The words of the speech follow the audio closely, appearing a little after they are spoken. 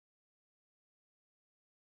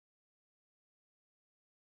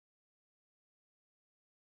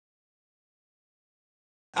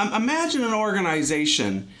Imagine an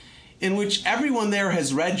organization in which everyone there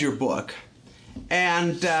has read your book,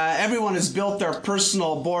 and everyone has built their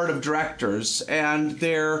personal board of directors, and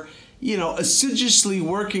they're assiduously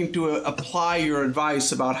working to apply your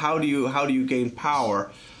advice about how do you gain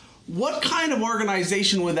power. What kind of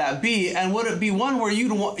organization would that be, and would it be one where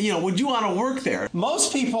would you want to work there?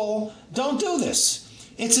 Most people don't do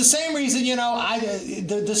this. It's the same reason,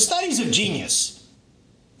 the studies of genius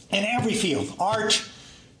in every field, art,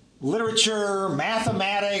 literature,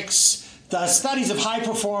 mathematics, the studies of high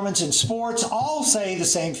performance in sports, all say the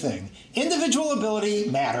same thing. Individual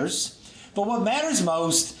ability matters, but what matters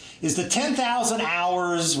most is the 10,000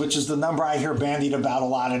 hours, which is the number I hear bandied about a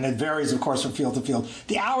lot, and it varies, of course, from field to field,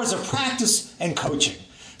 the hours of practice and coaching.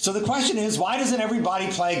 So the question is, why doesn't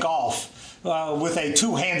everybody play golf with a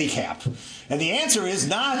 2 handicap? And the answer is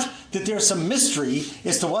not that there's some mystery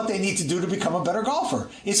as to what they need to do to become a better golfer.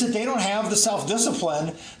 It's that they don't have the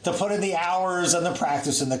self-discipline to put in the hours and the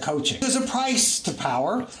practice and the coaching. There's a price to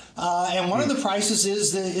power, and one of the prices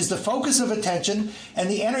is the focus of attention and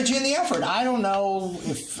the energy and the effort. I don't know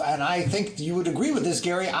if, and I think you would agree with this,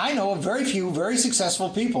 Gary, I know of very few very successful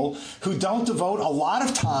people who don't devote a lot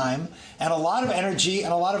of time and a lot of energy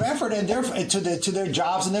and a lot of effort to their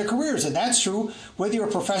jobs and their careers. And that's true whether you're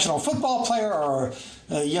a professional football player or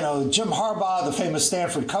Jim Harbaugh, the famous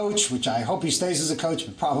Stanford coach, which I hope he stays as a coach,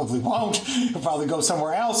 but probably won't. He'll probably go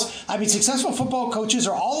somewhere else. I mean, successful football coaches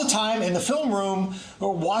are all the time in the film room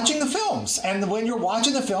or watching the films. And when you're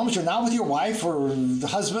watching the films, you're not with your wife or the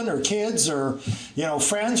husband or kids or,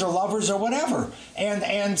 friends or lovers or whatever.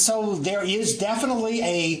 And so there is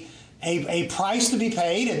definitely a price to be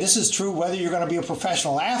paid. And this is true whether you're going to be a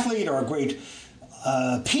professional athlete or a great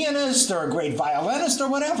pianist or a great violinist or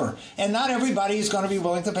whatever. And not everybody is going to be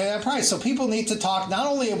willing to pay that price. So people need to talk not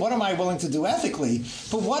only what am I willing to do ethically,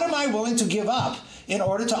 but what am I willing to give up in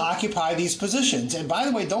order to occupy these positions. And by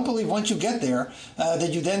the way, don't believe once you get there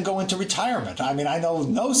that you then go into retirement. I mean, I know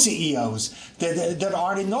no CEOs that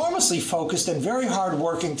aren't enormously focused and very hard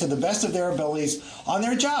working to the best of their abilities on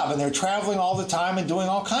their job, and they're traveling all the time and doing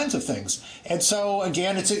all kinds of things. And so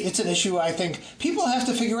again, it's an issue I think people have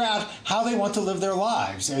to figure out how they want to live their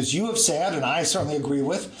lives. As you have said, and I certainly agree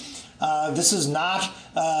with, this is not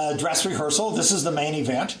dress rehearsal. This is the main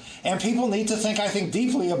event, and people need to think, I think,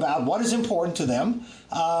 deeply about what is important to them,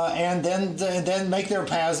 and then make their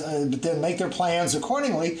plans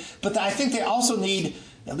accordingly. But I think they also need,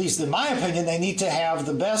 at least in my opinion, they need to have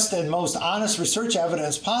the best and most honest research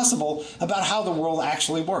evidence possible about how the world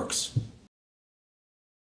actually works.